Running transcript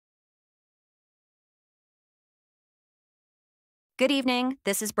Good evening.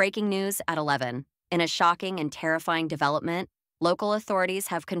 This is breaking news at 11. In a shocking and terrifying development, local authorities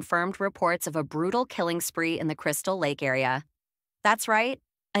have confirmed reports of a brutal killing spree in the Crystal Lake area. That's right,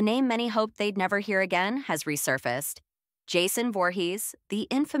 a name many hoped they'd never hear again has resurfaced. Jason Voorhees, the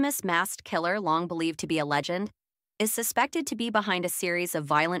infamous masked killer long believed to be a legend, is suspected to be behind a series of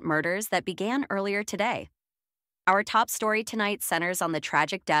violent murders that began earlier today. Our top story tonight centers on the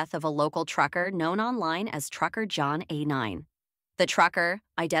tragic death of a local trucker known online as Trucker John A9. The trucker,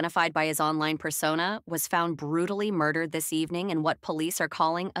 identified by his online persona, was found brutally murdered this evening in what police are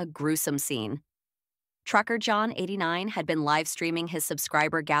calling a gruesome scene. Trucker John 89 had been live streaming his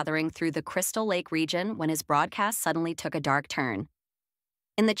subscriber gathering through the Crystal Lake region when his broadcast suddenly took a dark turn.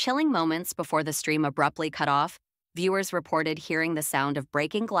 In the chilling moments before the stream abruptly cut off, viewers reported hearing the sound of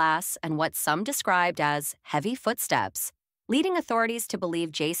breaking glass and what some described as heavy footsteps, leading authorities to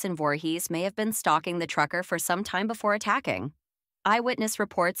believe Jason Voorhees may have been stalking the trucker for some time before attacking. Eyewitness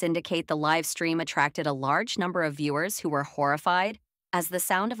reports indicate the live stream attracted a large number of viewers who were horrified as the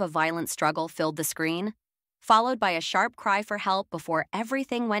sound of a violent struggle filled the screen, followed by a sharp cry for help before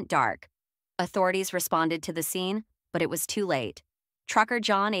everything went dark. Authorities responded to the scene, but it was too late. Trucker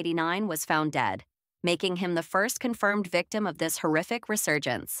John 89 was found dead, making him the first confirmed victim of this horrific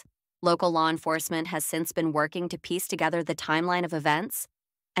resurgence. Local law enforcement has since been working to piece together the timeline of events,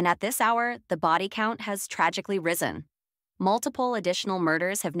 and at this hour, the body count has tragically risen. Multiple additional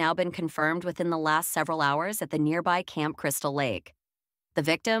murders have now been confirmed within the last several hours at the nearby Camp Crystal Lake. The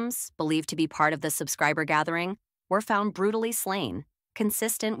victims, believed to be part of the subscriber gathering, were found brutally slain,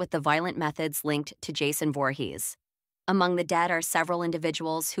 consistent with the violent methods linked to Jason Voorhees. Among the dead are several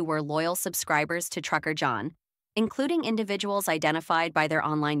individuals who were loyal subscribers to Trucker John, including individuals identified by their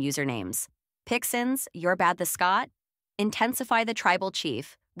online usernames: Pixins, You're Bad the Scot, Intensify the Tribal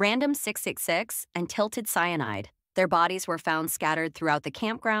Chief, Random666, and Tilted Cyanide. Their bodies were found scattered throughout the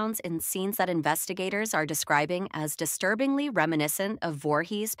campgrounds in scenes that investigators are describing as disturbingly reminiscent of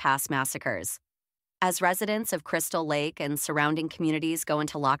Voorhees' past massacres. As residents of Crystal Lake and surrounding communities go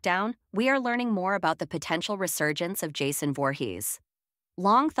into lockdown, we are learning more about the potential resurgence of Jason Voorhees.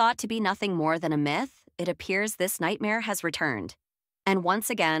 Long thought to be nothing more than a myth, it appears this nightmare has returned. And once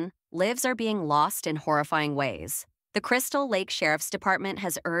again, lives are being lost in horrifying ways. The Crystal Lake Sheriff's Department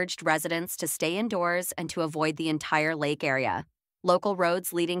has urged residents to stay indoors and to avoid the entire lake area. Local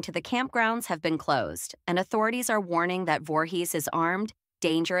roads leading to the campgrounds have been closed, and authorities are warning that Voorhees is armed,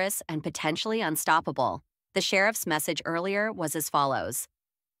 dangerous, and potentially unstoppable. The sheriff's message earlier was as follows: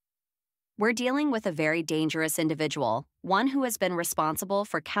 "We're dealing with a very dangerous individual, one who has been responsible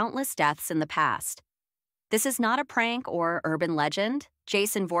for countless deaths in the past. This is not a prank or urban legend.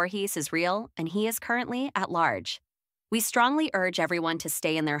 Jason Voorhees is real, and he is currently at large. We strongly urge everyone to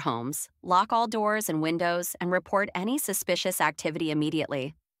stay in their homes, lock all doors and windows, and report any suspicious activity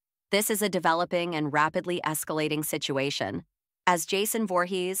immediately. This is a developing and rapidly escalating situation, as Jason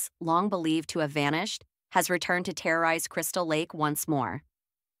Voorhees, long believed to have vanished, has returned to terrorize Crystal Lake once more.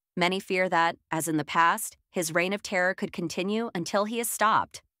 Many fear that, as in the past, his reign of terror could continue until he is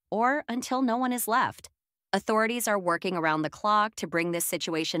stopped, or until no one is left. Authorities are working around the clock to bring this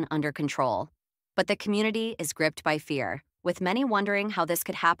situation under control. But the community is gripped by fear, with many wondering how this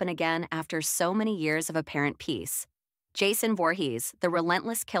could happen again after so many years of apparent peace. Jason Voorhees, the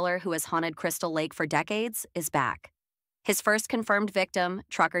relentless killer who has haunted Crystal Lake for decades, is back. His first confirmed victim,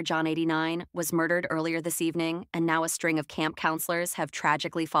 Trucker John 89, was murdered earlier this evening, and now a string of camp counselors have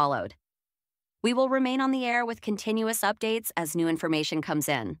tragically followed. We will remain on the air with continuous updates as new information comes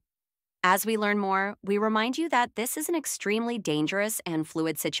in. As we learn more, we remind you that this is an extremely dangerous and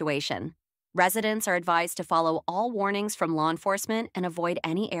fluid situation. Residents are advised to follow all warnings from law enforcement and avoid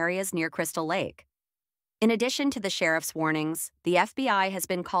any areas near Crystal Lake. In addition to the sheriff's warnings, the FBI has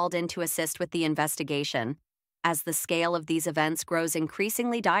been called in to assist with the investigation, as the scale of these events grows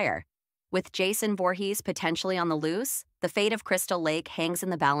increasingly dire. With Jason Voorhees potentially on the loose, the fate of Crystal Lake hangs in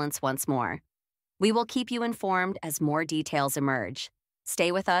the balance once more. We will keep you informed as more details emerge.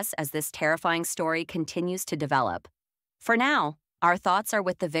 Stay with us as this terrifying story continues to develop. For now, our thoughts are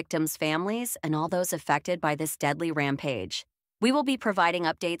with the victims' families and all those affected by this deadly rampage. We will be providing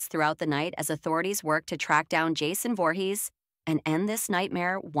updates throughout the night as authorities work to track down Jason Voorhees and end this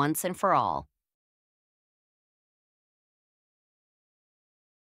nightmare once and for all.